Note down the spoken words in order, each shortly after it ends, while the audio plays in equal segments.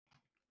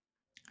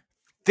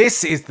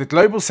This is the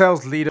Global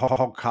Sales Leader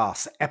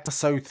Podcast,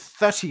 episode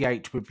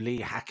 38 with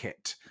Lee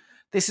Hackett.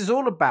 This is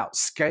all about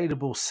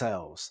scalable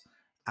sales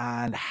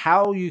and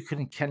how you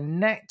can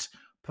connect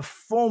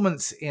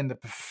performance in the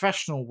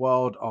professional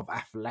world of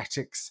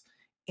athletics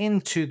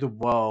into the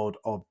world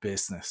of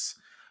business.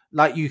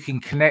 Like you can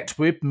connect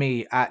with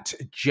me at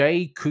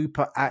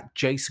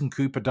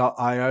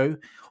jcooper@jasoncooper.io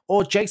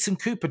or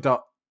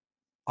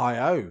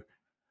jasoncooper.io.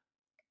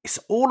 It's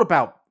all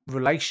about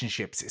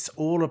relationships. It's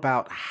all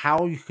about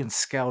how you can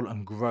scale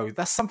and grow.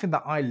 That's something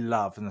that I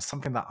love and it's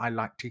something that I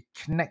like to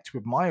connect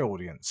with my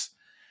audience.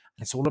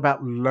 It's all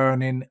about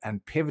learning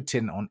and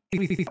pivoting on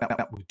everything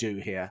that we do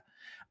here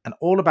and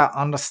all about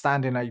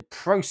understanding a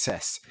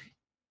process.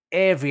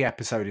 Every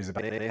episode is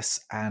about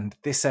this, and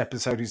this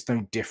episode is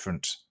no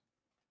different.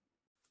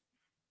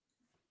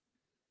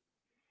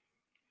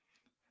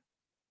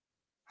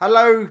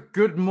 Hello,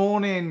 good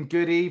morning,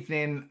 good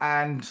evening,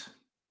 and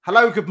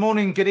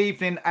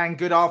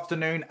good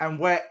afternoon, and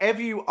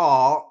wherever you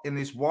are in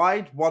this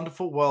wide,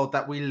 wonderful world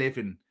that we live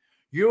in,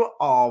 you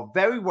are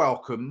very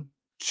welcome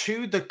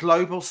to the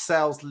Global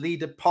Sales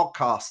Leader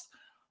Podcast.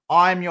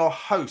 I'm your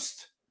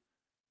host.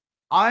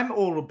 I'm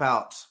all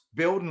about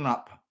building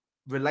up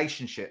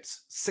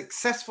relationships,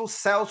 successful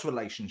sales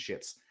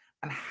relationships,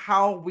 and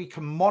how we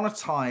can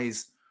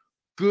monetize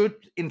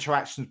good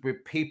interactions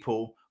with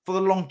people for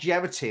the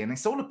longevity. And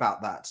it's all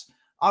about that.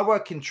 I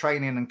work in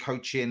training and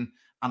coaching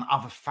and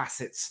other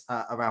facets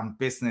around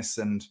business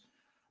and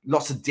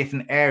lots of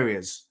different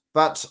areas.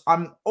 But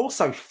I'm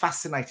also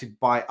fascinated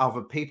by other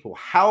people,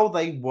 how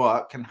they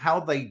work and how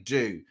they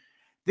do.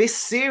 This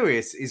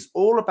series is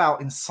all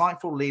about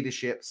insightful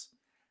leaderships,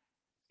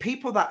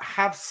 people that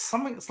have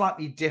something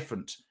slightly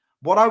different.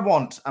 What I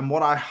want and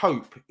what I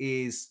hope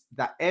is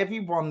that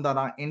everyone that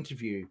I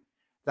interview,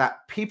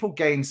 that people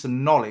gain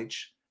some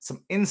knowledge,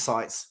 some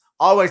insights.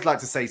 I always like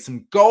to say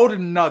some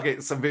golden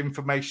nuggets of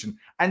information.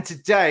 And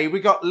today we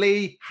got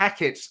Lee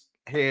Hackett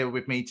here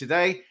with me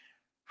today.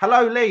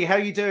 Hello, Lee. How are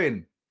you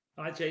doing?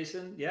 Hi,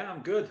 Jason. Yeah,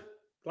 I'm good.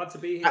 Glad to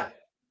be here.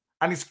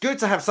 And it's good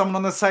to have someone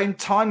on the same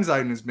time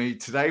zone as me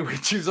today,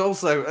 which is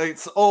also,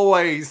 it's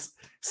always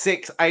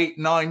 6, 8,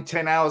 9,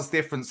 10 hours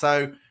different.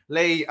 So,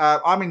 Lee,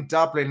 I'm in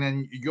Dublin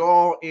and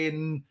you're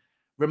in,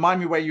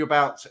 remind me where you're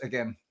about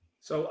again.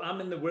 So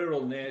I'm in the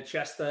Wirral near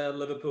Chester,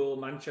 Liverpool,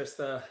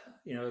 Manchester.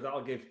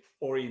 That'll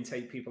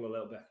orientate people a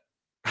little bit.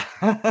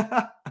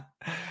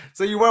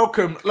 So you're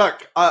welcome.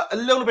 Look, a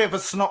little bit of a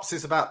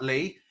synopsis about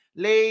Lee.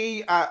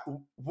 Lee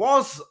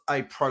was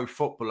a pro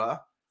footballer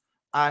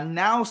and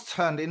now's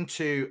turned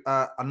into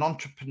an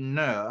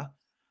entrepreneur.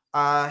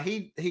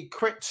 He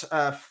quit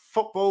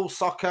football,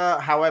 soccer,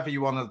 however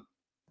you want to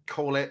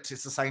call it.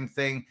 It's the same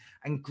thing,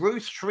 and grew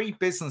 3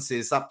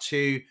 businesses up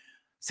to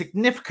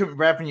significant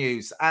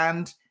revenues.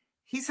 And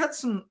he's had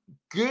some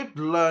good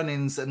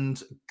learnings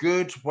and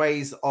good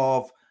ways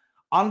of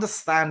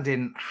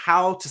understanding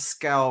how to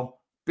scale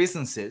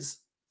businesses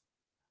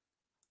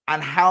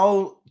and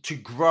how to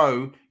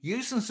grow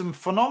using some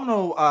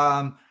phenomenal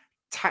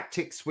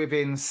tactics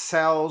within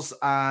sales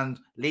and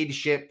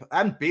leadership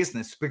and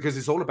business, because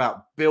it's all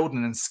about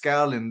building and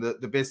scaling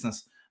the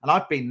business. And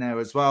I've been there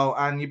as well.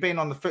 And you've been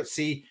on the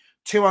FTSE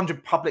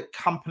 200 public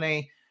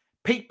company,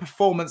 peak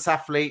performance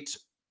athlete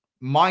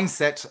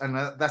mindset. And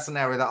that's an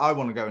area that I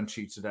want to go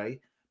into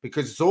today,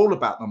 because it's all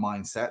about the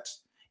mindset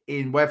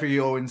in whether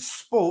you're in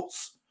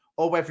sports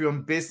or whether you're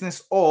in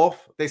business, or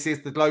this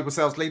is the Global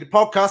Sales Leader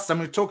Podcast. And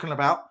we're talking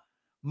about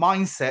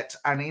mindset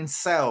and in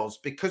sales,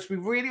 because we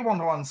really want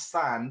to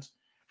understand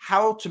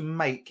how to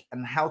make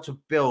and how to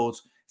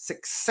build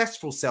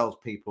successful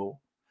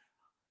salespeople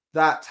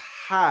that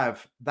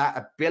have that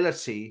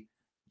ability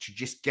to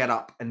just get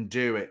up and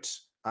do it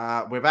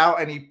without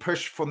any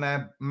push from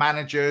their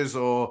managers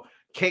or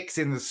kicks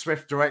in the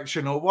swift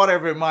direction or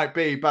whatever it might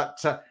be, but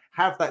to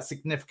have that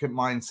significant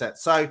mindset.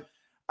 So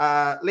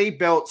Lee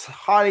built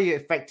highly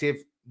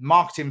effective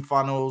marketing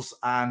funnels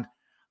and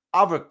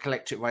other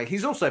collective way.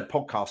 He's also a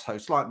podcast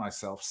host like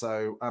myself.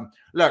 So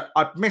look,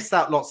 I've missed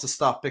out lots of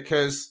stuff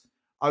because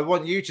I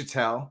want you to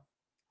tell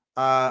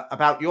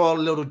about your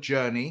little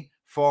journey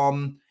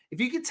from, if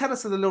you could tell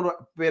us a little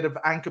bit of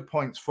anchor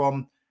points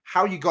from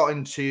how you got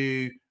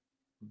into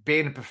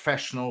being a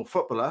professional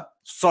footballer,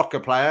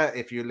 soccer player,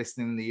 if you're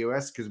listening in the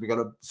US, because we got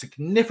a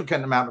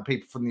significant amount of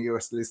people from the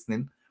US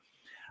listening,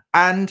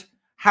 and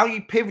how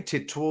you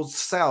pivoted towards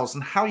sales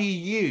and how you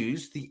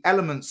use the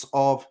elements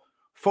of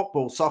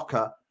football,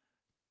 soccer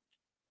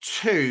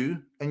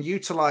and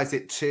utilize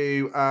it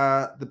to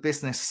the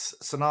business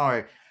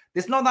scenario.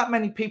 There's not that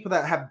many people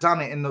that have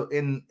done it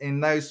in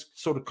those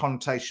sort of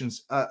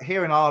connotations.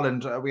 Here in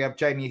Ireland, we have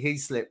Jamie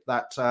Heaslip,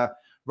 that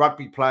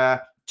rugby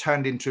player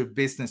turned into a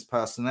business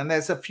person, and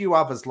there's a few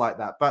others like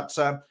that. But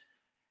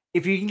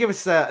if you can give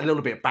us a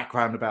little bit of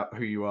background about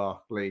who you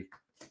are, Lee.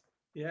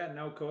 Yeah,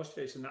 no, of course,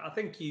 Jason. I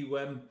think you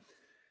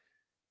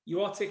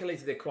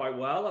articulated it quite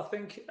well. I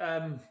think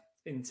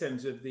in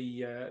terms of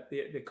the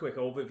quick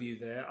overview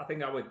there, I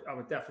think I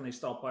would definitely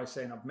start by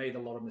saying I've made a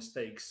lot of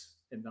mistakes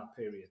in that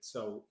period.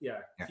 So yeah,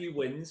 a few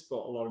wins, but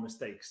a lot of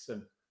mistakes,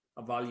 and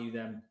I value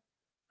them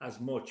as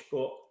much.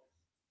 But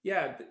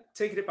yeah,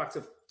 taking it back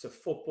to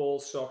football,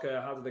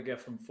 soccer, how did I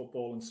get from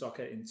football and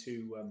soccer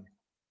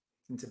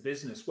into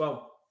business?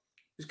 Well,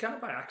 it was kind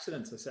of by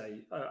accident,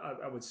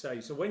 I would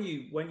say. So when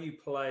you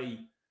play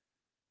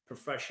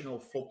professional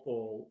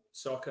football,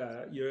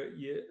 soccer,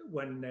 you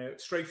when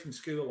straight from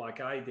school like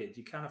I did,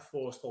 you kind of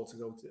forced also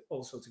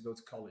to go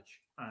to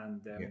college.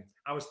 And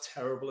I was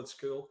terrible at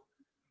school,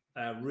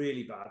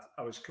 really bad.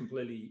 I was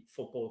completely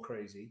football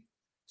crazy,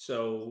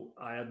 so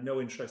I had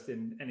no interest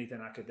in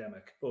anything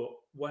academic. But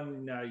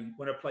when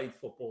I played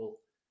football,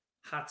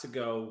 had to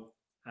go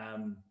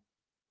um,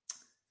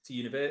 to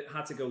university,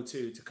 had to go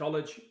to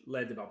college,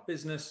 learned about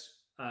business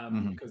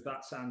because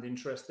that sounded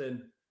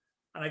interesting.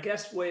 And I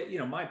guess where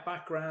my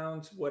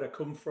background, where I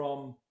come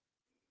from,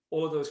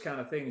 all of those kind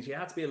of things, you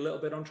had to be a little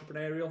bit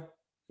entrepreneurial.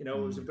 It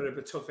was a bit of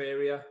a tough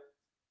area.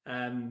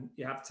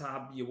 You have to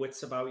have your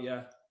wits about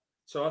you.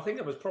 So I think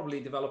I was probably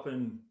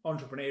developing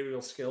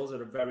entrepreneurial skills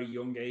at a very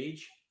young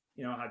age.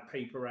 I had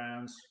paper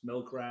rounds,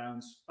 milk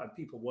rounds. I had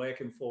people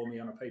working for me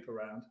on a paper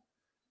round.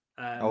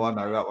 Oh, I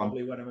know that one.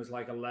 Probably when I was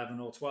like 11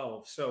 or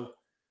 12. So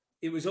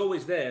it was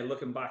always there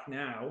looking back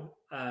now.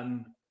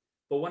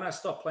 But when I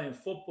stopped playing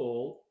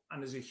football,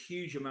 and there's a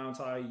huge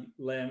amount I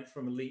learned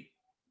from elite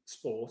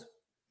sport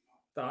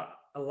that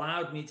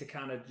allowed me to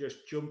kind of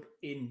just jump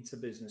into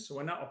business. So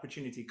when that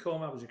opportunity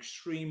came, I was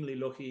extremely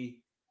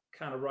lucky,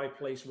 kind of right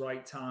place,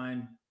 right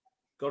time.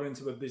 Got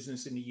into a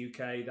business in the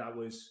UK that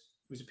was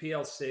a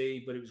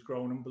PLC, but it was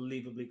growing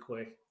unbelievably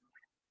quick.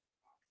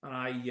 And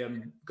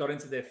I got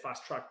into their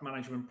fast track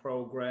management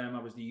program.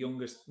 I was the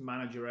youngest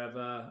manager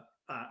ever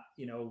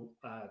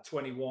at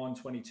 21,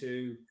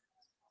 22.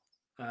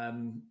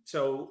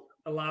 So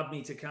allowed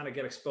me to kind of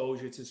get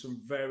exposure to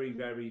some very,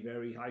 very,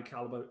 very high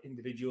caliber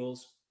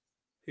individuals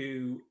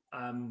who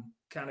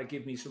kind of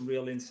give me some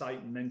real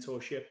insight and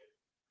mentorship,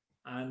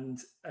 and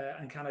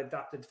kind of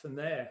adapted from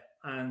there.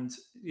 And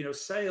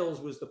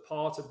sales was the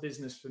part of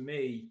business for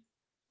me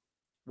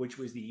which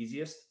was the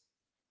easiest,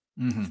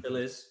 still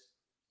is.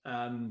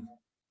 And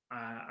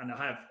I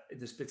have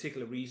there's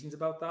particular reasons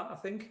about that, I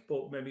think,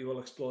 but maybe we'll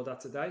explore that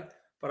today.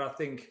 But I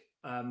think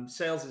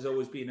sales has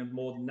always been a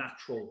more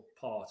natural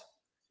part.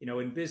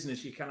 In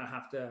business, you kind of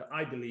have to,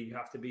 I believe, you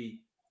have to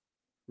be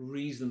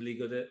reasonably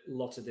good at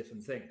lots of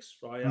different things,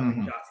 right? I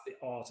think that's the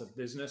art of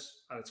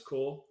business at its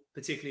core,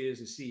 particularly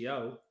as a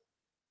CEO.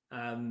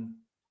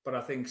 But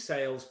I think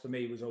sales for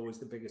me was always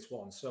the biggest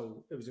one.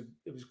 So it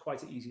was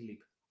quite an easy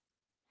leap.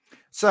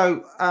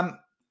 So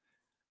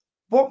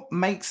what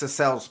makes a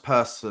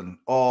salesperson?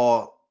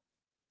 Or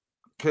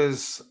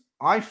because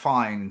I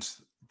find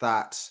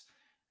that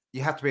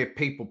you have to be a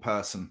people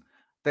person.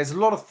 There's a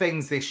lot of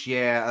things this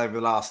year, over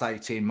the last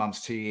 18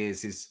 months, 2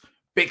 years, is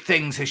big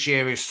things this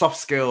year is soft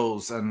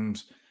skills,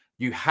 and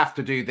you have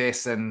to do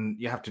this, and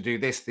you have to do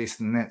this,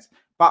 and this.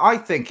 But I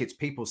think it's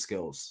people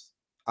skills.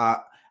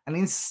 And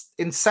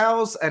in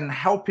sales and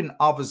helping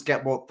others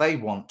get what they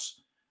want,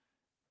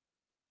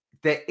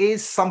 there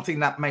is something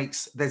that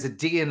there's a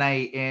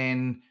DNA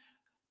in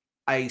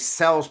a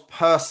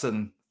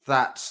salesperson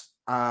that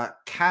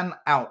can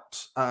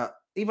either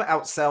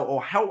outsell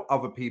or help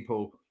other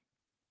people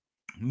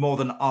more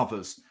than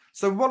others.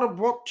 So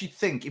what do you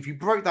think, if you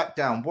broke that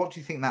down, what do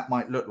you think that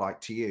might look like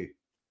to you?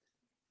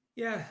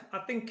 Yeah, I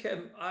think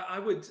I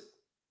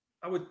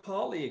would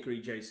partly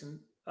agree, Jason.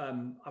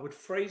 I would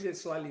phrase it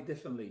slightly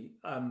differently,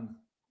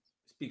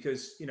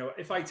 because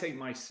if I take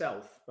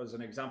myself as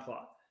an example,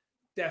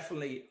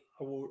 definitely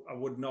I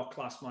would not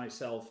class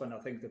myself, and I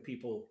think the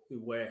people who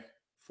work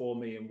for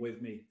me and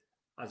with me,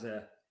 as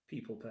a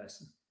people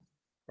person,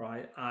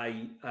 right?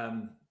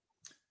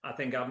 I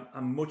think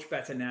I'm much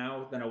better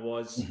now than I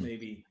was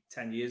maybe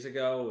 10 years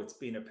ago. It's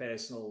been a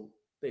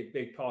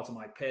big part of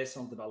my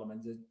personal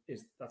development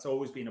is that's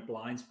always been a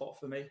blind spot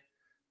for me.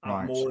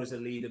 I've more as a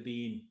leader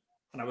been,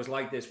 and I was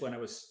like this when I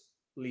was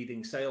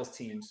leading sales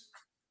teams.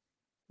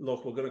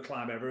 Look, we're going to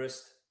climb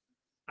Everest,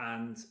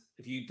 and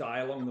if you die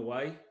along the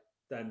way,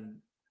 then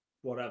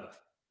whatever,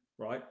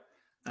 right?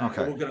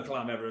 Okay. We're going to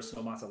climb Everest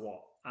no matter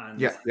what.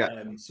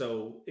 And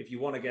so if you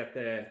want to get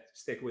there,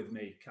 stick with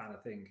me, kind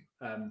of thing.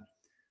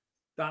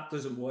 That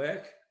doesn't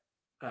work.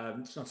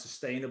 It's not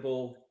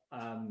sustainable.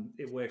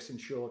 It works in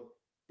short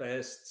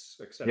bursts,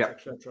 etc.,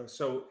 etc.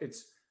 So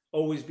it's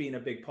always been a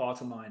big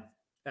part of mine,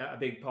 a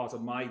big part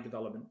of my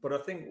development. But I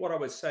think what I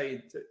would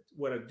say,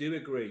 where I do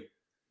agree,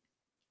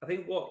 I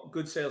think what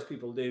good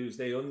salespeople do is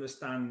they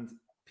understand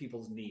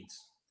people's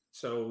needs.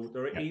 So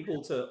they're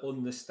able to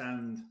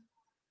understand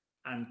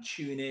and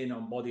tune in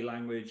on body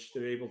language.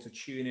 They're able to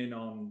tune in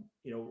on,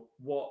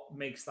 what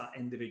makes that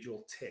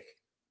individual tick.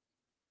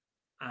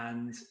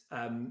 And,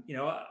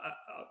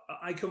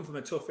 I come from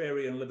a tough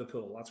area in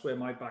Liverpool. That's where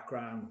my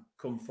background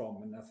come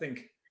from. And I think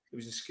it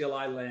was a skill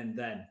I learned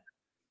then.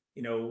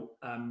 You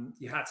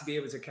had to be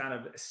able to kind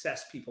of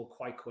assess people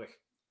quite quick.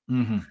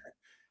 And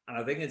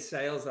I think in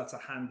sales, that's a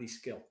handy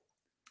skill.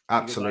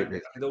 Absolutely.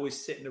 I could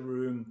always sit in a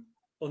room,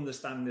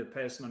 understand the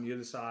person on the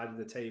other side of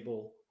the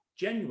table,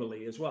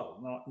 genuinely as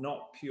well,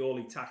 not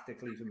purely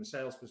tactically from a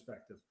sales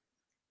perspective.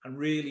 and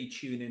really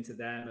tune into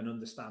them and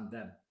understand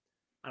them.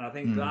 And I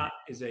think that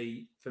is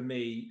for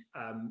me,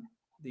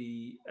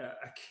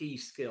 a key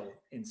skill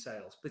in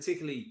sales,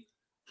 particularly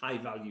high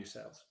value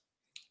sales.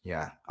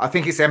 Yeah, I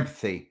think it's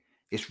empathy.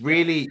 It's Yeah,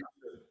 really,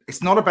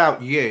 it's not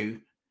about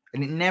you,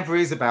 and it never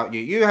is about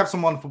you. You have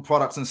some wonderful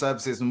products and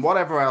services and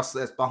whatever else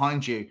that's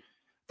behind you.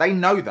 They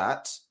know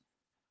that,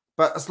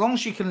 but as long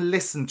as you can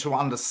listen to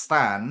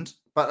understand,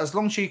 but as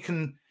long as you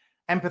can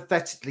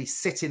empathetically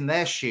sit in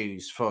their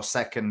shoes for a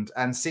second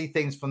and see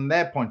things from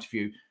their point of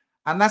view,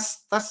 and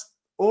that's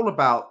all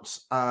about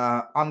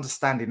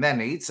understanding their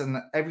needs and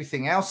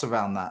everything else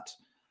around that.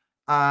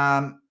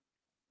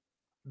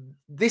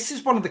 This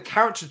is one of the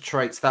character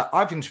traits that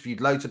I've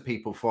interviewed loads of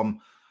people,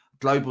 from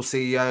global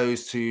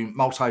CEOs to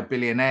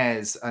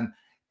multi-billionaires, and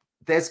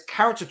there's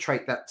character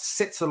trait that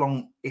sits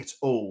along it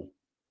all.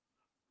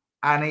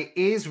 And it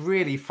is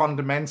really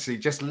fundamentally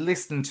just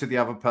listening to the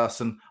other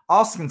person,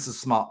 asking some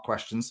smart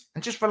questions,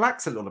 and just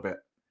relax a little bit.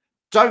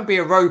 Don't be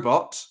a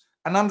robot,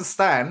 and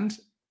understand,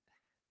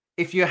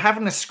 if you're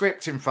having a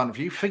script in front of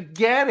you,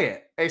 forget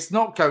it. It's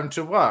not going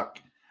to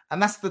work.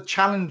 And that's the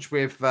challenge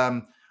with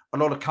a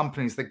lot of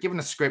companies. They're given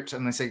a script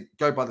and they say,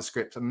 go by the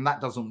script, and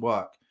that doesn't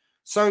work.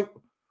 So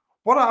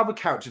what other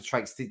character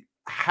traits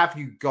have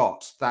you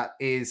got that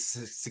is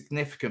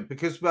significant?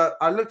 Because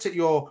I looked at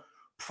your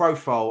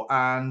profile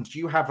and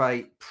you have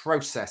a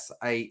process,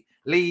 a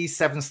Lee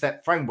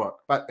 7-step framework.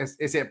 But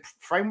is it a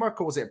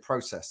framework or is it a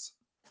process?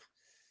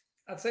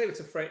 I'd say it's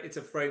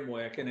a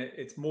framework, and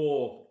it's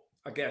more,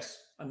 I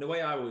guess. And the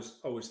way I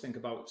always think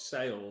about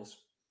sales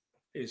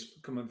is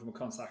coming from a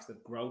context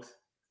of growth.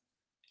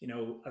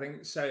 I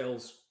think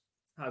sales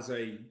has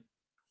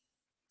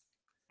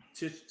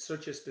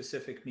such a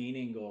specific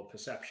meaning or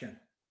perception.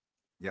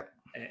 Yep.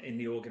 In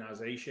the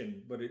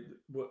organization, but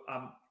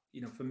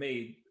for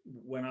me,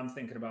 when I'm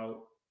thinking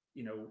about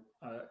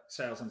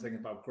sales, I'm thinking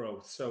about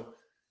growth. So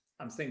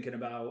I'm thinking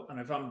about, and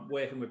if I'm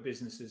working with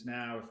businesses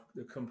now, if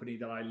the company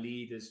that I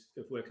lead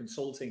if we're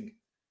consulting,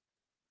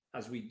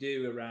 as we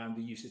do, around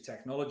the use of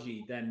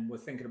technology, then we're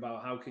thinking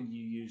about how can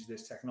you use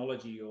this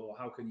technology, or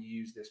how can you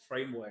use this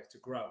framework to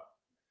grow.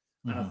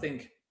 And I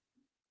think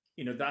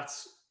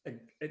that's a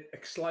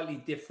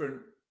slightly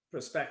different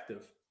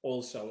perspective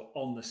also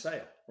on the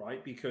sale,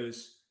 right?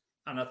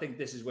 And I think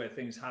this is where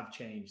things have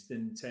changed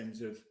in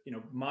terms of,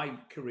 my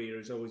career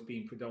has always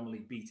been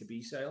predominantly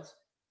B2B sales.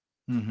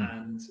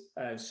 And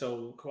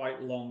so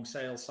quite long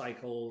sales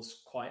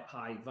cycles, quite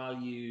high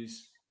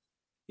values.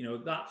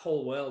 That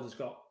whole world has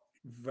got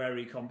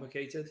very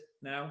complicated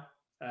now,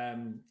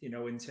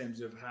 in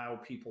terms of how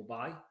people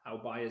buy, how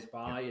buyers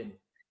buy, and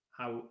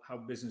how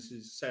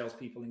businesses,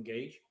 salespeople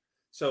engage.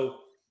 So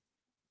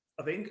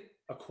I think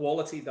a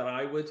quality that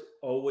I would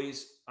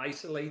always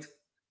isolate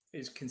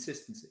is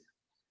consistency.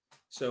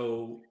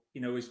 So,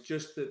 it's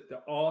just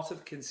the art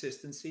of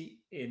consistency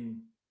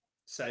in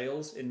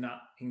sales, in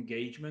that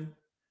engagement,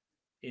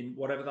 in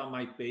whatever that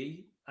might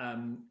be.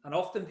 And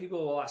often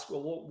people will ask,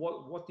 well,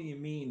 what do you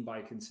mean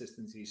by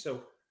consistency?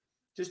 So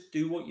just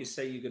do what you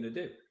say you're going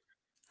to do.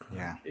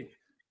 Yeah.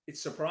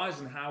 It's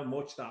surprising how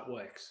much that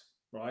works,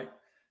 right?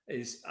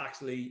 Is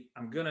actually,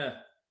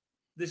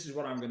 this is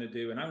what I'm going to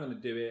do, and I'm going to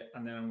do it,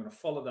 and then I'm going to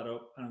follow that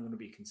up, and I'm going to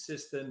be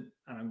consistent,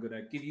 and I'm going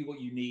to give you what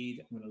you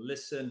need. I'm going to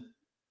listen,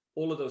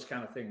 all of those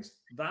kind of things.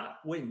 That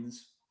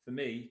wins for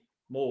me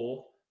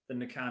more than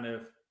the kind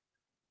of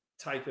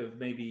type of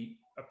maybe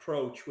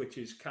approach, which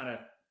is kind of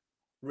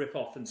rip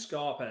off and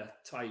scarper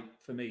type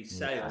for me,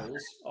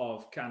 sales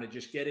of kind of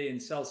just get in,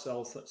 sell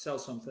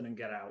something and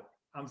get out.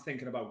 I'm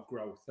thinking about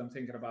growth. I'm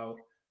thinking about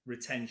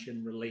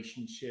retention,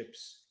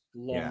 relationships,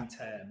 long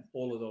term,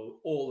 all of those,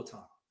 all the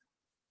time.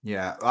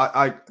 Yeah,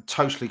 I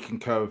totally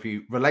concur with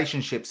you.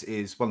 Relationships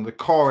is one of the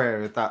core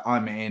areas that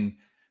I'm in,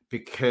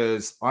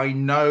 because I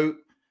know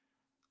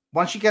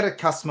once you get a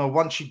customer,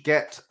 once you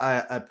get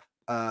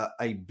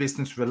a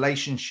business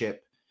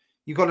relationship,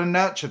 you've got to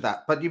nurture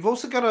that. But you've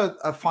also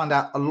got to find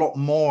out a lot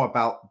more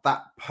about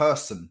that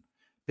person,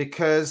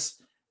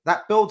 because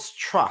that builds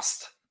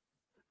trust.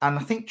 And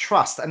I think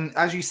trust, and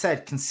as you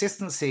said,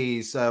 consistency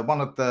is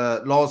one of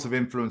the laws of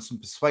influence and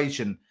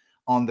persuasion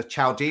on the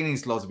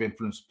Cialdini's laws of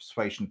influence and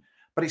persuasion.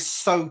 But it's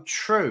so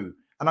true.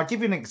 And I'll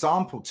give you an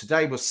example.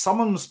 Today was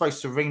someone was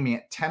supposed to ring me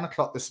at 10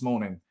 o'clock this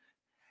morning.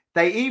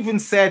 They even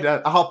said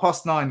at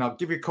 9:30, I'll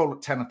give you a call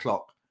at 10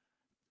 o'clock.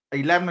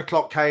 11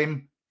 o'clock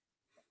came,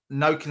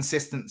 no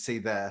consistency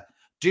there.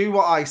 Do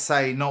what I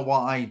say, not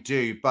what I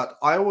do. But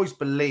I always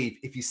believe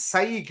if you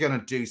say you're going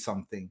to do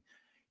something,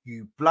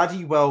 you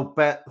bloody well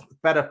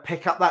better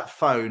pick up that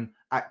phone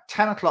at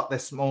 10 o'clock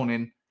this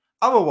morning.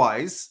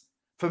 Otherwise,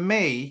 for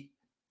me,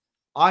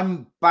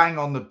 I'm bang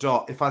on the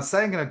dot. If I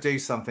say I'm going to do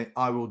something,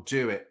 I will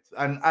do it.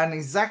 And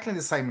exactly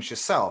the same as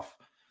yourself.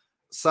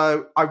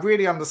 So I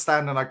really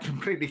understand, and I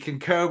completely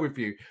concur with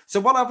you.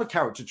 So what other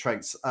character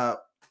traits,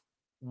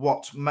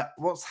 what's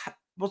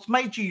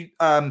made you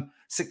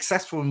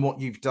successful in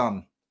what you've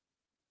done?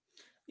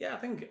 Yeah,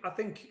 I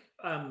think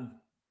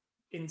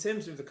in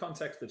terms of the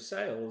context of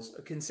sales,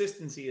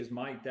 consistency is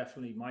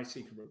definitely my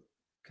secret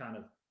kind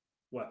of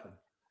weapon.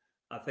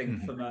 I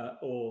think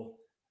or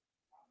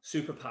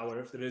superpower,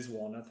 if there is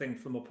one, I think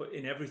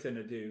in everything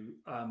I do,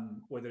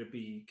 whether it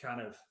be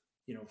kind of,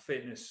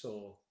 fitness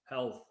or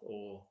health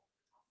or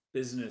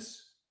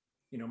business,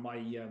 my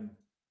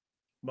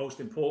most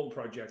important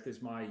project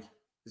is my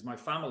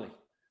family.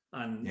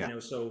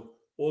 And, so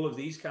all of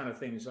these kind of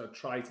things, I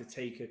try to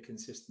take a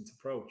consistent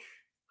approach,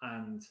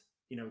 and,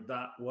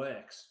 that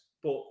works.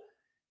 But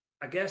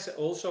I guess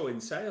also in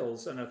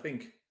sales, and I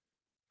think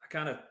I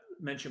kind of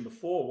mentioned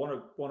before,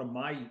 one of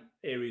my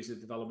areas of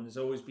development has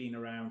always been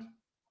around,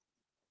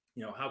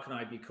 how can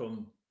I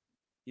become,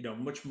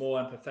 much more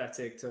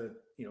empathetic to,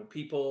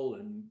 people,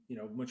 and,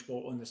 much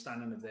more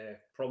understanding of their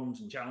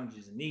problems and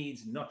challenges and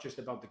needs, and not just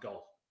about the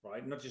goal,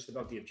 right? Not just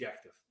about the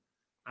objective.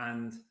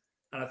 And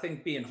I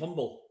think being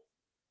humble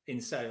in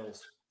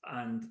sales,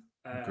 and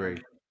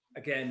Agreed.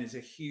 again, is a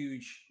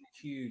huge,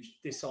 huge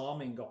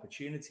disarming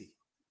opportunity.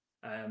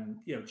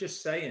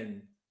 Just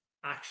saying,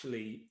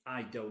 actually,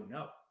 I don't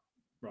know,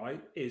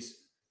 right, is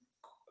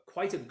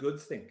quite a good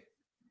thing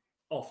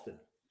often.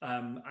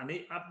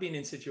 I've been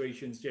in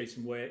situations,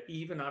 Jason, where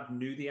even I've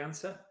knew the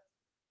answer,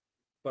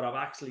 but I've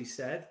actually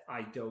said,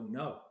 I don't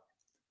know,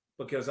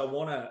 because I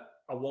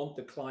want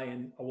the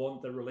client, I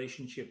want the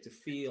relationship to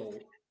feel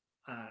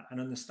and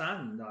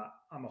understand that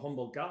I'm a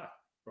humble guy,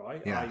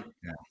 right? Yeah.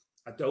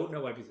 I don't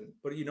know everything,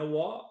 but you know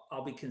what?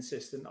 I'll be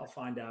consistent. I'll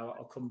find out.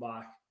 I'll come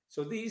back.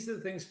 So these are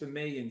the things for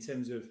me in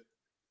terms of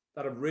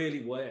that have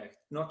really worked,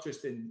 not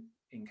just in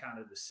kind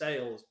of the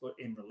sales, but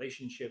in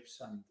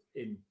relationships and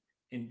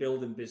in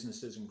building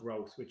businesses and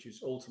growth, which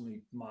is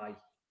ultimately my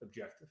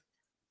objective.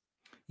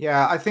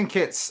 Yeah, I think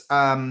it's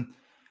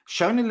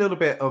shown a little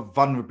bit of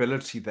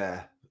vulnerability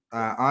there.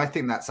 I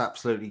think that's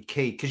absolutely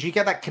key, because you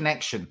get that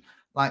connection.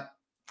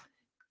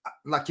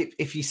 Like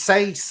if you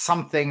say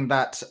something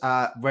that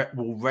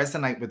will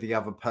resonate with the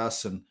other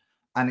person,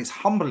 and it's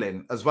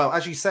humbling as well,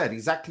 as you said,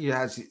 exactly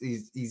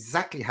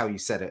how you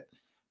said it.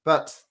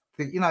 But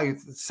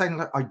saying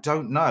like, I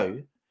don't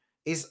know,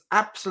 is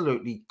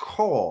absolutely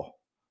core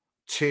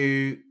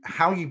to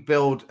how you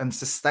build and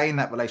sustain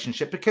that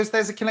relationship, because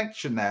there's a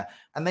connection there,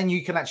 and then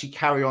you can actually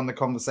carry on the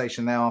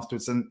conversation there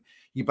afterwards, and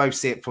you both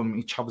see it from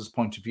each other's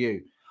point of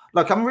view.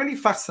 Look, I'm really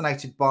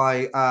fascinated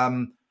by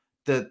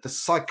the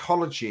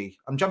psychology.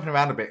 I'm jumping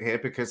around a bit here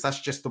because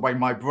that's just the way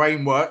my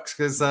brain works,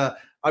 because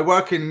I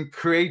work in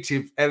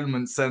creative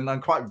elements and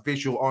I'm quite a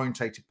visual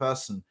orientated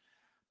person.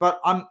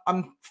 But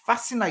I'm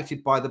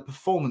fascinated by the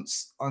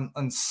performance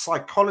and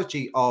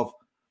psychology of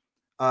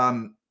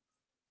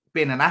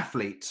being an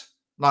athlete.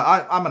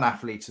 Like I'm an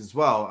athlete as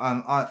well,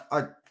 and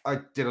I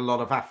did a lot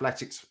of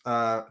athletics,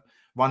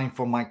 running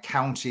for my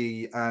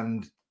county,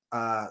 and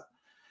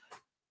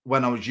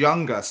when I was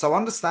younger, so I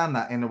understand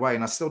that in a way,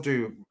 and I still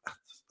do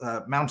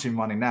mountain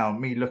running now.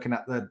 Me looking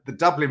at the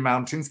Dublin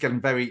mountains, getting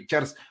very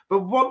jealous.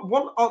 But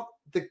what are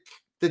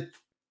the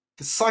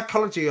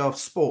psychology of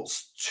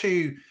sports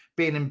to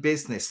being in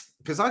business?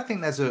 Because I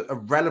think there's a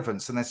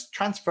relevance and there's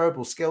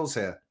transferable skills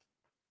here.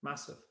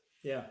 Massive,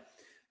 yeah.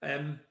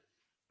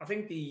 I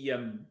think the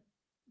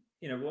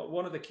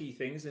one of the key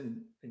things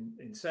in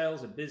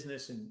sales and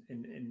business and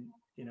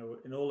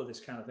in all of this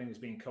kind of thing is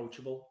being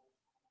coachable.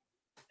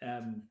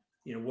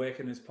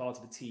 Working as part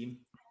of a team.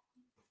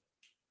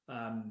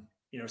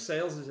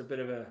 Sales is a bit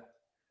of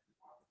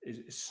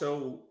is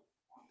so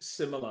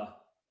similar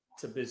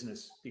to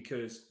business,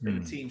 because in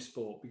a team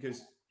sport,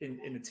 because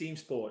in a team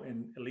sport,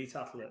 in elite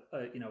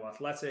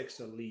athletics,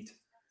 elite,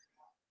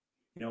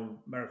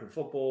 American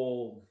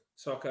football,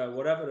 soccer,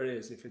 whatever it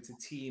is, if it's a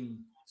team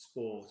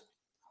sport,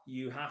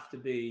 you have to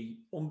be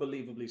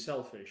unbelievably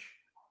selfish,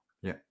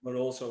 but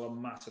also a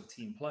massive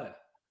team player.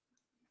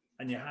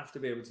 And you have to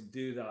be able to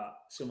do that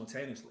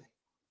simultaneously.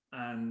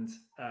 And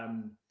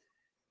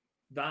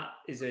that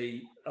is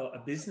a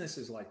business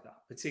is like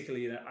that,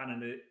 particularly at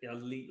an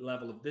elite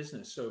level of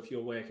business. So if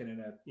you're working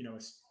in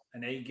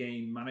an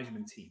A-game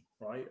management team,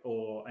 right?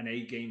 Or an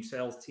A-game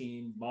sales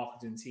team,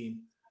 marketing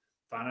team,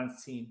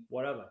 finance team,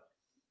 whatever.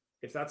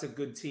 If that's a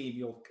good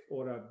team,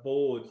 or a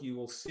board, you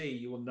will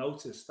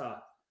notice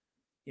that,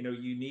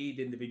 you need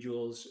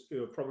individuals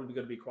who are probably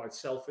going to be quite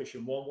selfish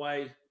in one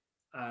way.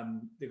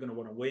 They're going to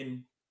want to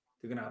win.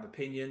 They're going to have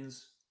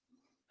opinions.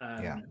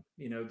 They're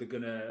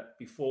going to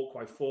be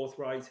quite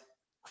forthright.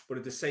 But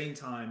at the same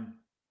time,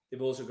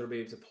 they've also got to be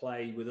able to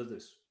play with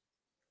others.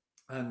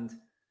 And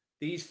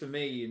these, for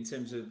me, in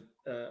terms of,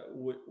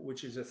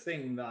 which is a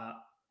thing that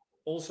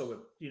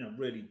also,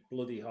 really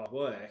bloody hard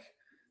work,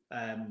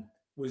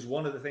 was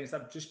one of the things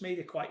that just made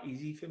it quite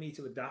easy for me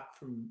to adapt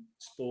from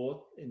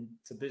sport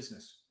into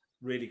business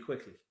really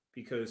quickly,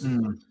 because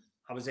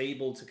I was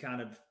able to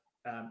kind of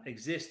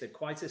exist at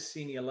quite a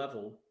senior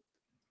level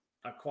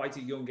at quite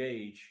a young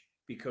age,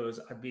 because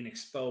I've been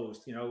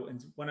exposed,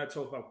 and when I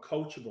talk about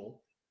coachable,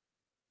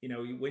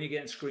 when you're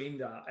getting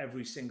screamed at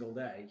every single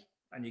day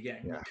and you're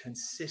getting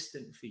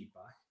consistent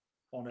feedback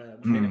on a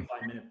minute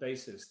by minute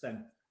basis,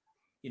 then,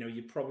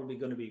 you're probably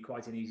going to be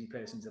quite an easy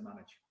person to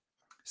manage.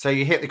 So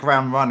you hit the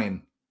ground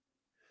running.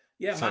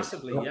 Yeah,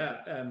 massively. Yeah.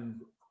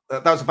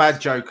 That was a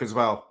bad joke as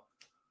well.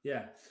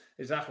 Yeah.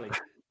 exactly.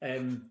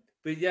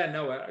 But yeah,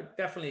 no, I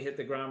definitely hit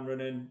the ground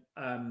running,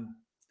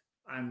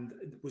 and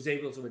was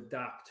able to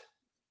adapt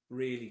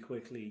really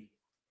quickly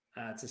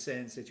to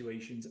certain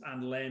situations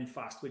and learn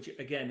fast, which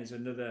again is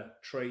another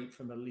trait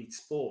from elite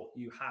sport.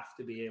 You have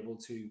to be able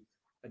to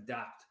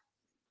adapt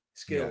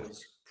Yeah.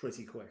 skills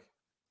pretty quick.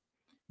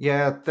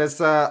 Yeah,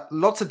 there's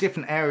lots of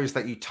different areas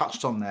that you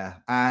touched on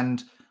there,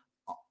 and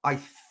I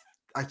th-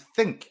 I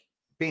think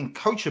being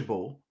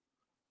coachable,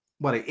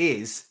 well, it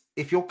is.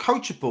 If you're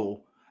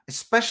coachable,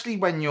 especially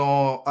when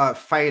you're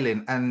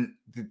failing, and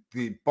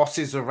the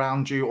bosses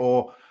around you,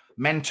 or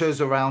mentors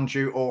around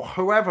you, or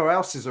whoever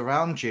else is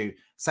around you,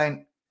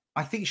 saying,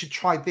 "I think you should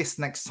try this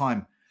next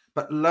time,"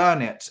 but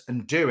learn it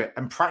and do it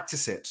and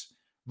practice it,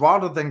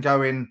 rather than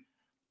going,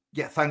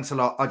 "Yeah, thanks a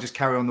lot. I just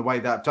carry on the way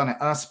that I've done it."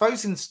 And I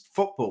suppose in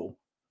football,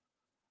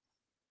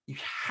 you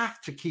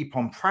have to keep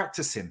on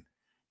practicing.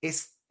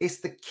 It's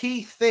the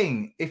key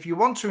thing if you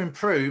want to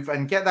improve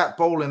and get that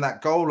ball in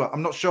that goal.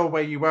 I'm not sure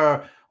where you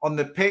were on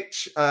the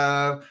pitch,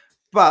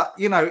 but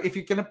if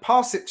you're going to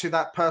pass it to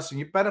that person,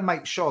 you better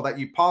make sure that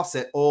you pass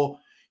it, or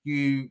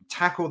you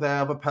tackle the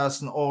other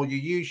person, or you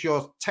use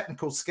your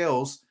technical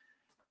skills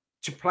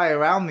to play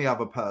around the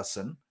other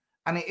person.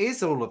 And it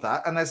is all of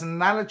that. And there's an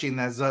analogy, and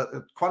there's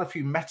quite a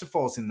few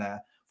metaphors in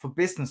there for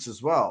business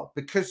as well,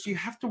 because you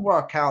have to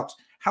work out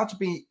how to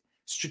be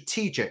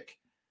strategic.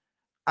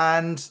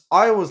 And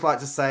I always like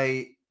to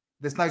say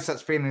there's no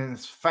such feeling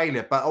as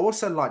failure, but I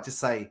also like to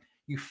say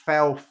you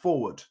fail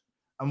forward.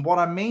 And what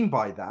I mean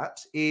by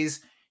that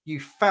is you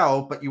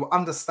fail, but you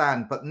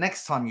understand. But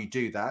next time you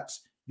do that,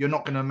 you're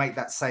not going to make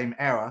that same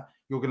error.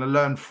 You're going to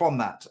learn from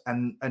that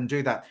and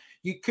do that.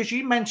 Because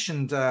you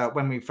mentioned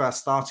when we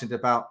first started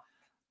about,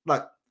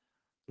 like,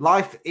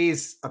 life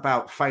is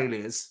about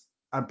failures,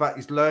 but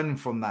it's learning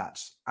from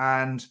that.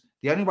 And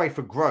the only way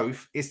for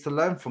growth is to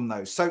learn from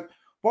those. So,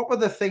 what were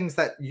the things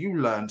that you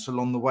learned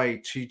along the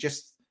way to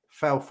just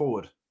fail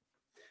forward?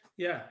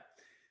 Yeah,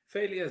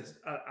 failures.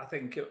 I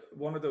think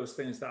one of those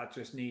things that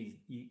just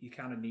you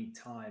kind of need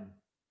time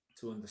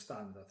to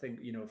understand. I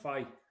think if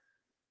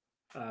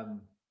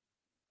um,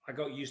 I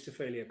got used to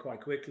failure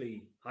quite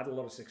quickly. I had a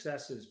lot of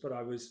successes, but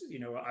I used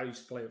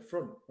to play up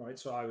front, right?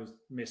 So I would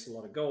miss a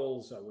lot of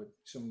goals.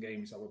 Some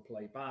games I would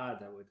play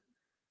bad.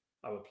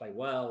 I would play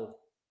well.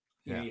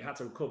 Yeah. You had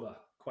to recover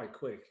quite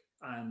quick.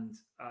 And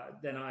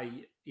then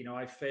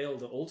I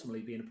failed at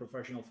ultimately being a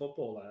professional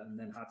footballer, and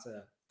then had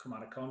to come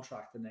out of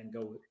contract and then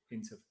go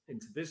into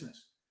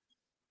business.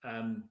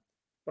 Um,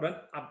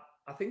 but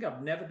I think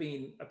I've never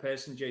been a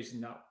person, Jason,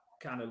 that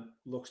kind of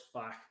looks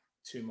back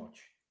too much.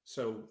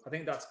 So I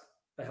think that's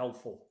a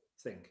helpful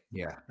thing.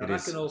 Yeah, Now it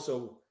that can is.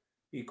 also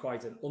be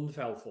quite an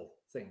unhelpful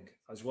thing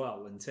as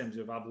well, in terms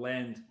of I've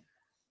learned,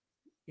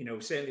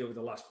 certainly over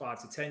the last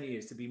 5 to 10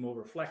 years, to be more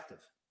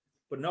reflective,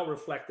 but not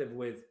reflective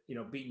with,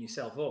 beating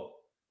yourself up,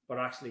 but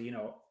actually,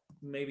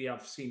 maybe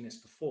I've seen this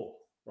before,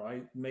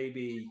 right?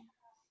 Maybe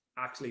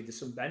actually there's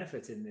some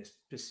benefit in this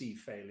perceived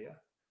failure,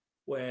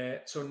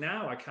 where so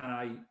now I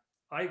kind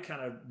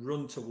of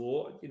run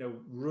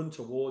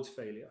towards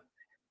failure.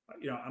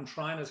 I'm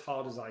trying as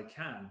hard as I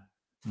can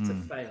to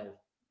Mm. fail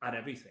at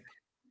everything,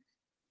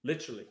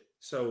 literally.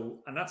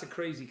 So, and that's a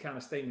crazy kind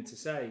of statement to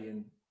say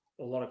in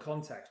a lot of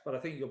context, but I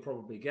think you'll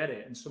probably get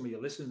it, and some of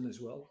your listeners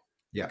will,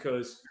 Yeah.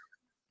 because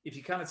if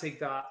you kind of take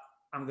that,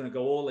 I'm going to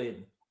go all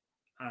in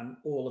and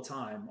all the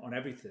time on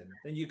everything,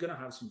 then you're going to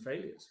have some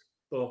failures.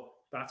 But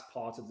that's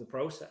part of the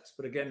process.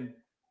 But again,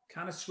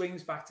 kind of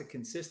swings back to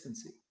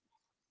consistency.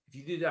 If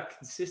you do that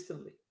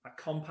consistently, a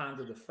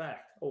compounded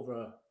effect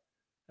over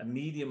a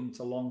medium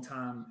to long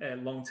term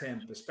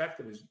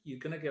perspective, is you're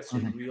going to get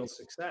some Mhm. real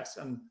success.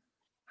 And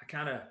I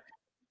kind of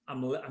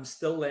I'm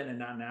still learning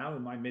that now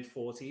in my mid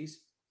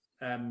 40s,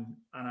 and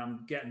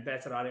I'm getting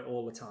better at it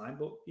all the time.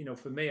 But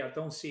for me, I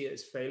don't see it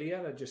as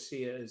failure. I just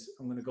see it as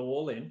I'm going to go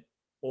all in,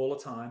 all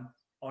the time,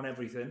 on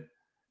everything.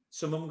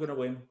 Some I'm going to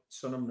win,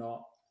 some I'm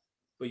not.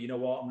 But you know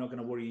what? I'm not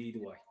going to worry either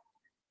way.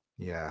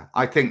 Yeah,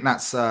 I think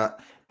that's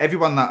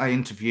everyone that I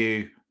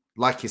interview,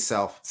 like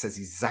yourself, says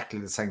exactly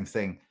the same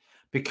thing.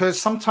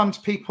 Because sometimes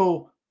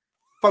people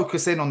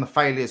focus in on the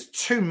failures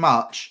too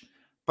much,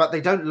 but they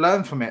don't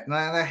learn from it. And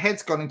their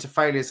head's gone into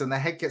failures, and their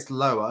head gets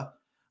lower.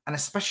 And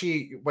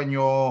especially when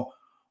you're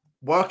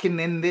working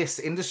in this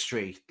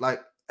industry, like,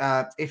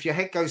 if your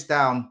head goes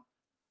down,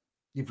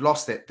 you've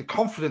lost it. The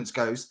confidence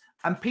goes,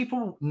 and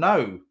people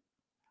know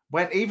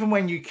even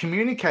when you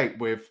communicate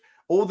with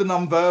all the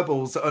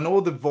nonverbals and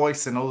all the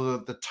voice and all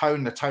the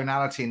tone, the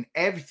tonality, and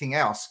everything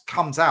else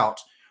comes out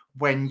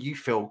when you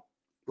feel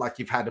like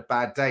you've had a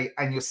bad day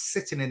and you're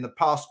sitting in the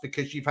past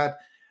because you've had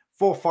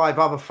 4 or 5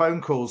 other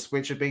phone calls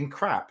which have been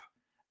crap.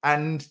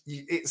 And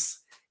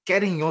it's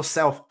getting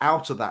yourself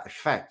out of that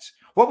effect.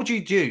 What would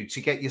you do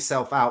to get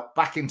yourself out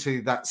back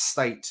into that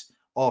state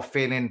of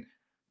feeling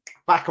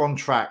back on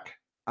track?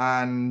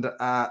 And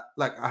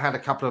like, I had a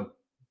couple of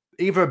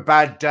either a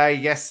bad day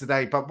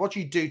yesterday, but what do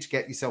you do to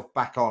get yourself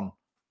back on?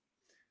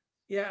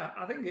 Yeah,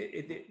 I think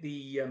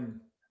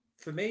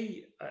for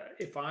me,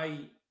 if I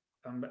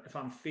if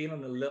I'm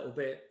feeling a little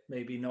bit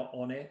maybe not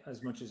on it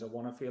as much as I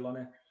want to feel on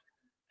it,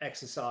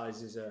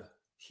 exercise is a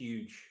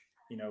huge,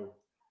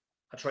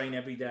 I train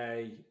every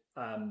day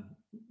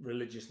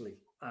religiously.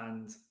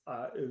 And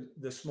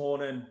this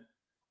morning,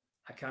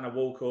 I kind of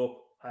woke up.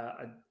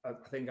 I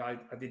think I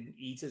didn't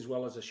eat as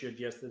well as I should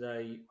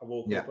yesterday. I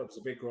woke up, I was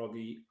a bit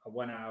groggy. I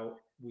went out.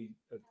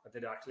 I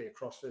did actually a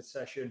CrossFit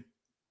session.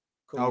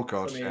 Oh,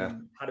 Come gosh, yeah.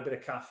 in, had a bit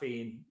of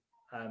caffeine,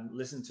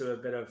 listened to a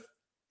bit of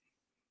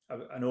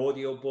an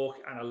audio book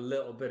and a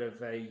little bit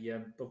of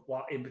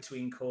what in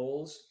between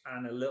calls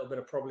and a little bit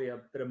of probably a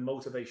bit of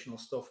motivational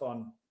stuff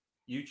on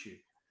YouTube.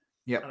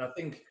 Yeah. And I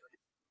think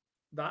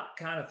that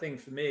kind of thing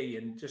for me,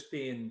 and just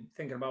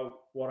thinking about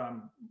what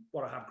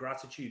I have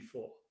gratitude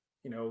for,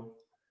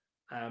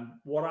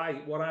 what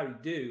I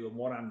do and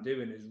what I'm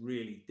doing is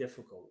really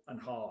difficult and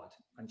hard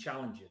and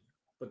challenging,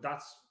 but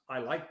I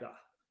like that,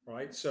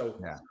 right? So,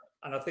 yeah.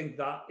 And I think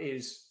that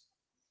is,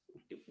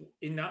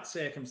 in that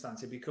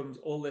circumstance,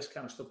 all this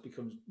kind of stuff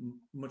becomes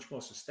much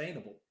more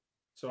sustainable.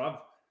 So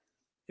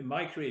in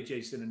my career,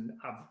 Jason, and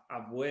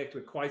I've worked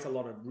with quite a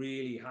lot of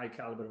really high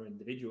caliber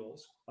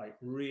individuals, like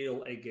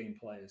real A game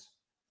players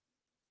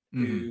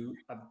who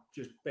have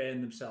just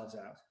burned themselves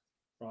out,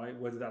 right?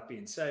 Whether that be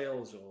in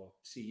sales or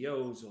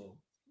CEOs or,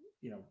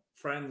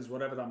 friends,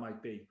 whatever that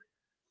might be.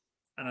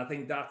 And I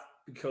think that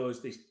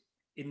because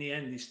in the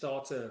end, they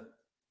start to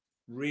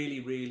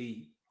really,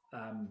 really,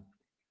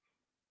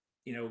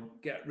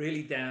 get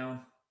really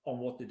down on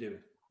what they're doing,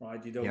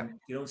 right? You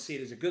don't see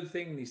it as a good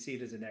thing. You see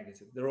it as a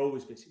negative. They're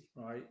always busy,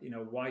 right?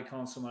 Why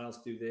can't someone else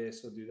do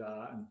this or do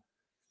that?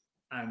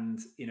 And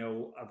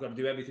I've got to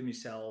do everything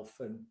myself,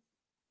 and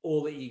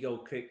all the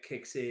ego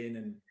kicks in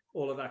and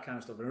all of that kind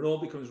of stuff. And it all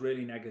becomes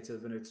really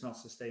negative and it's not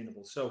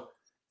sustainable. So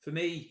for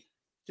me,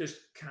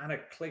 just kind of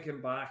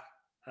clicking back,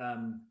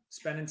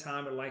 spending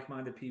time with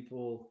like-minded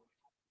people,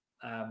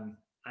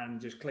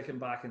 and just clicking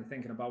back and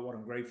thinking about what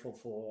I'm grateful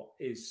for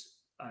is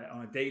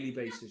on a daily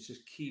basis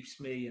just keeps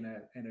me in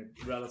a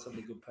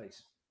relatively good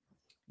pace.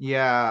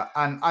 Yeah.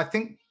 And I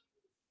think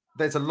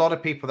there's a lot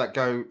of people that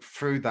go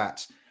through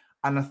that.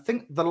 And I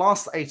think the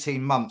last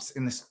 18 months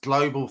in this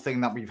global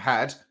thing that we've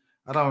had,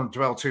 I don't want to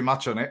dwell too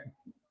much on it,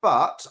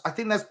 but I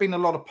think there's been a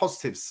lot of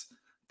positives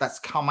that's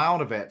come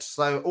out of it.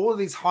 So all of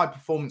these high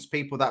performance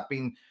people that have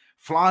been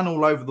flying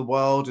all over the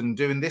world and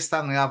doing this,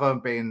 that, and the other,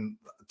 being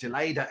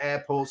delayed at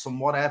airports and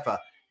whatever,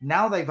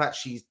 now they've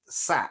actually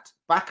sat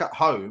back at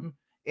home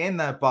in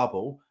their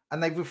bubble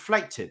and they've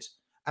reflected.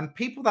 And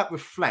people that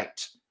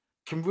reflect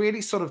can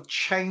really sort of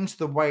change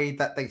the way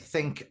that they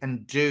think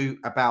and do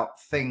about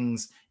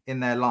things in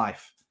their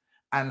life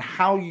and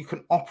how you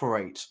can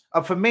operate.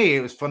 For me,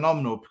 it was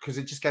phenomenal because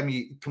it just gave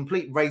me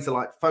complete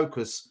razor-like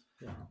focus.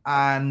 Yeah.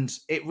 And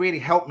it really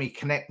helped me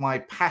connect my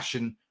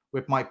passion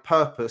with my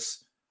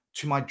purpose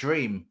to my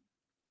dream.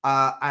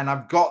 And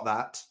I've got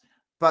that.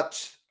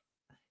 But,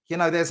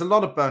 there's a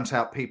lot of burnt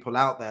out people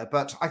out there.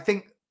 But I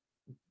think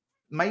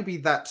maybe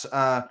that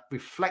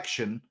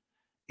reflection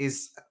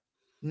is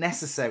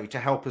necessary to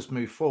help us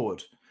move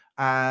forward.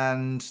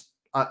 And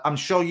I'm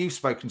sure you've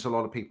spoken to a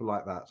lot of people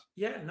like that.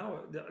 Yeah, no,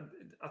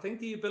 I think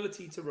the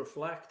ability to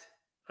reflect,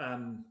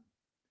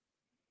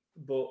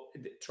 but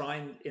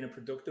trying in a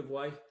productive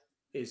way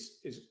is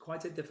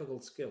quite a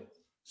difficult skill.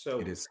 So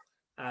it is.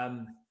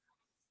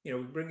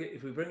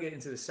 If we bring it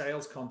into the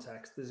sales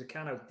context, there's a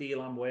kind of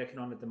deal I'm working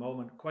on at the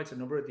moment, quite a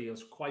number of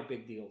deals, quite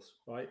big deals,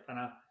 right?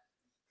 And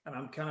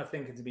I'm kind of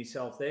thinking to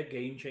myself, they're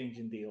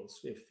game-changing deals.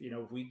 If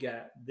we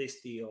get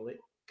this deal, it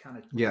kind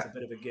of it's a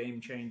bit of a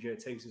game changer.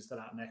 It takes us to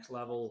that next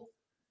level.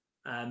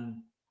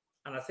 And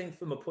I think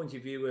from a point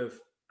of view of,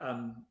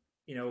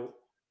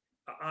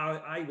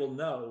 I will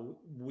know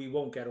we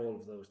won't get all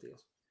of those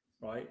deals,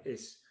 right?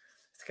 It's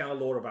kind of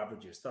law of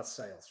averages. That's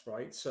sales,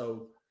 right?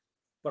 So,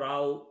 but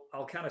I'll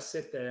kind of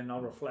sit there and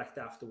I'll reflect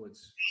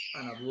afterwards.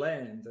 And I've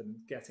learned and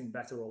getting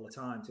better all the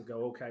time to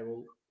go, okay,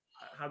 well,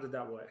 how did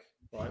that work?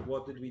 Right?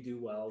 What did we do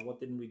well? What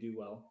didn't we do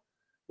well?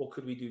 What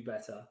could we do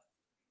better?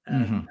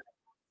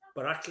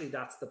 But actually,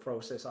 that's the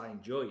process I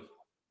enjoy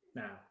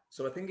now.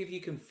 So I think if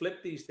you can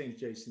flip these things,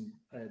 Jason,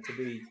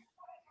 to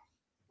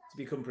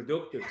become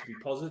productive, to be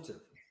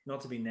positive,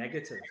 not to be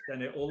negative,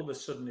 then all of a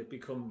sudden it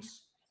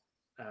becomes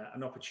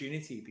an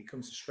opportunity. It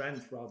becomes a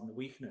strength rather than a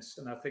weakness.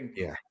 And I think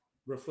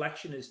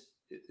reflection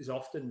is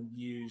often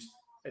used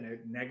in a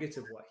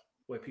negative way,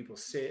 where people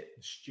sit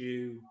and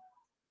stew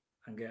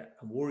and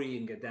worry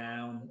and get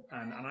down.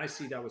 And I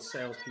see that with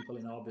salespeople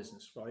in our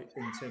business, right?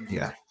 In terms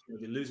of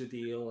they lose a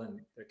deal and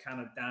they're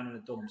kind of down in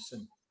the dumps,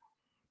 and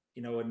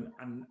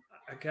and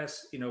I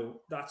guess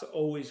that's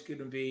always going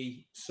to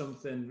be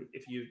something.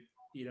 If you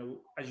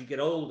as you get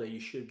older, you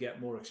should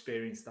get more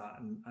experience that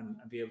and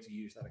be able to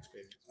use that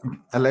experience.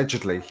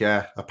 Allegedly,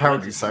 yeah.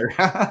 Apparently so.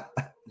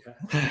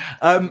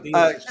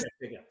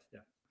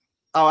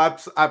 Oh,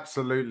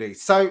 absolutely.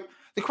 So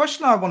the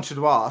question I wanted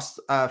to ask,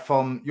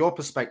 from your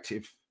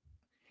perspective,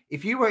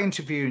 if you were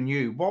interviewing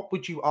you, what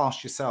would you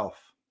ask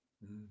yourself?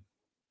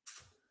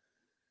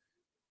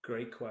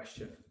 Great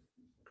question.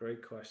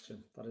 Great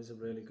question. That is a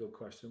really good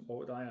question. What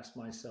would I ask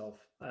myself?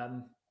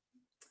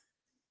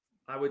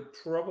 I would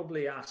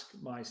probably ask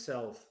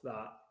myself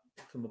that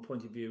from a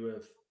point of view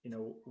of,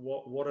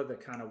 what are the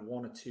kind of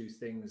one or two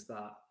things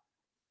that,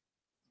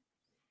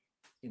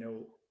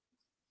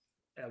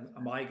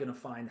 am I going to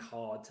find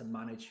hard to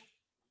manage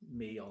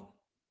me on?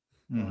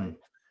 Right.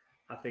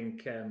 I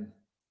think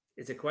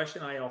it's a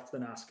question I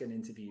often ask in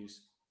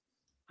interviews,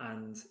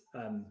 and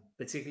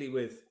particularly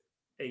with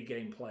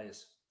A-game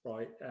players,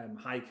 right?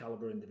 High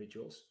caliber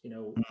individuals.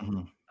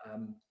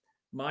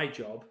 My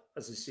job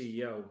as a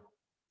CEO,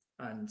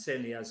 and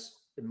certainly as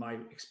in my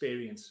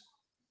experience,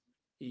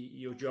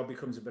 your job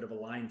becomes a bit of a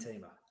line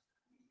tamer,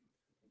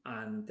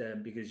 and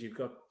because you've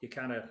got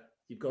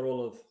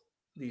all of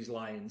these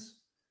lions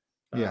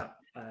that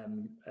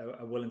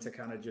are willing to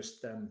kind of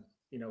just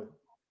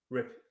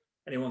rip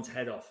anyone's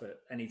head off at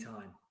any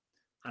time.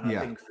 And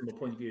I think from a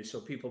point of view, so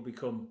people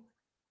become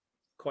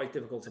quite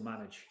difficult to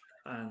manage,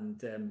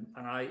 and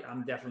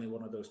I'm definitely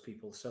one of those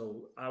people.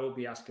 So I will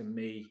be asking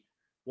me,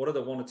 what are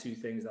the one or two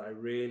things that I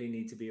really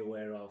need to be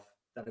aware of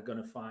that I'm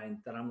going to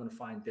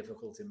find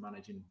difficult in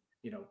managing,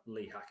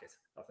 Lee Hackett?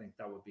 I think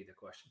that would be the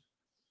question.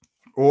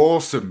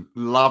 Awesome.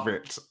 Love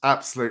it.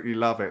 Absolutely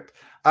love it.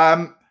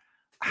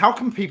 How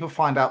can people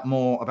find out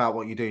more about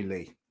what you do,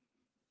 Lee?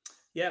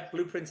 Yeah,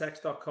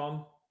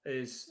 blueprintx.com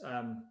is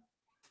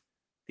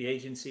the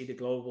agency, the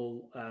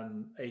global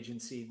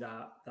agency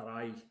that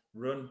I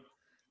run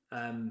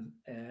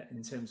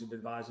in terms of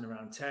advising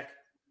around tech,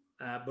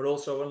 but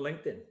also on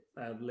LinkedIn.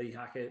 Lee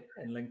Hackett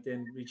and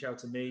LinkedIn. Reach out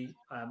to me.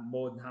 I'm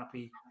more than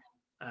happy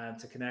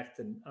to connect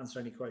and answer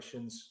any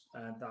questions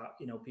that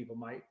people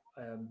might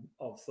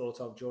have thought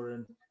of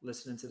during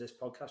listening to this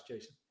podcast,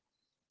 Jason.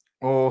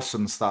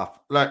 Awesome stuff.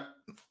 Look,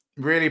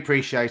 really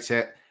appreciate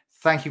it.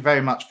 Thank you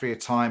very much for your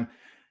time.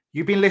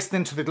 You've been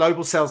listening to the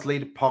Global Sales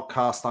Leader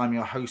podcast. I'm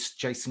your host,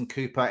 Jason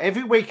Cooper.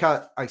 Every week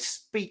I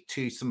speak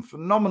to some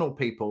phenomenal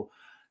people.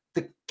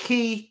 The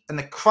key and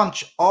the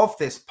crunch of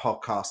this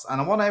podcast,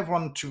 and I want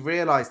everyone to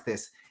realize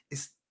this,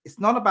 is it's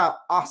not about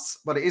us.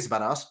 Well, it is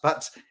about us,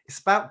 but it's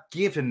about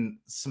giving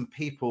some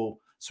people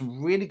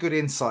some really good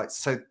insights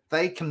so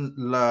they can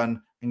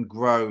learn and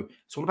grow.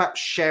 It's all about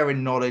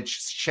sharing knowledge,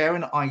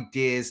 sharing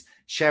ideas,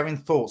 sharing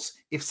thoughts.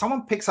 If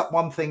someone picks up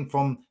one thing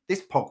from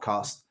this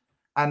podcast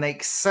and they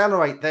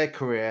accelerate their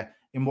career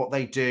in what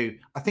they do,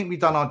 I think we've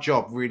done our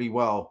job really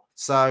well.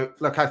 So,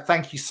 look, I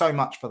thank you so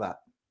much for that.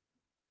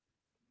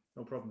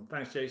 No problem.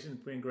 Thanks, Jason.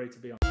 It's been great to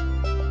be on.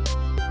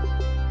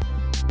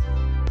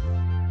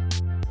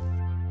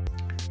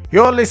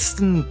 You're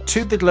listening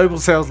to the Global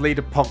Sales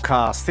Leader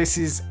podcast. This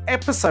is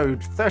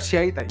episode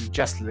 38 that you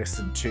just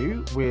listened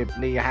to with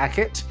Lee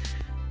Hackett.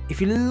 If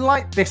you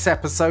like this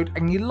episode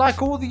and you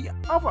like all the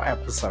other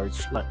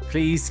episodes,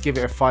 please give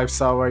it a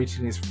 5-star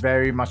rating. It's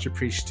very much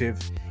appreciative.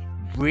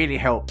 It really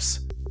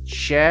helps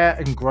share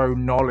and grow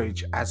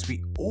knowledge as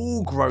we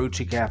all grow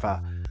together.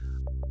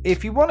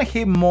 If you want to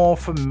hear more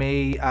from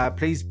me,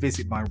 please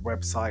visit my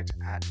website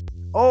at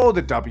all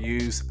the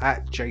W's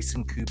at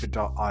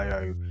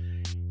jasoncooper.io.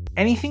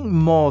 Anything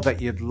more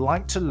that you'd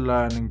like to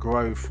learn and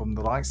grow from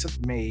the likes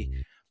of me,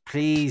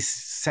 please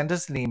send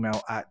us an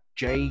email at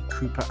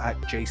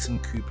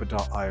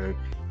jcooper@jasoncooper.io. It'd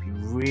be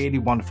really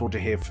wonderful to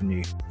hear from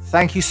you.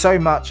 Thank you so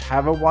much.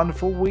 Have a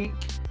wonderful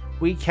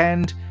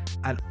weekend,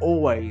 and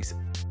always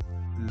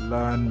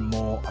learn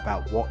more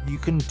about what you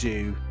can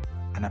do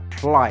and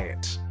apply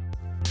it.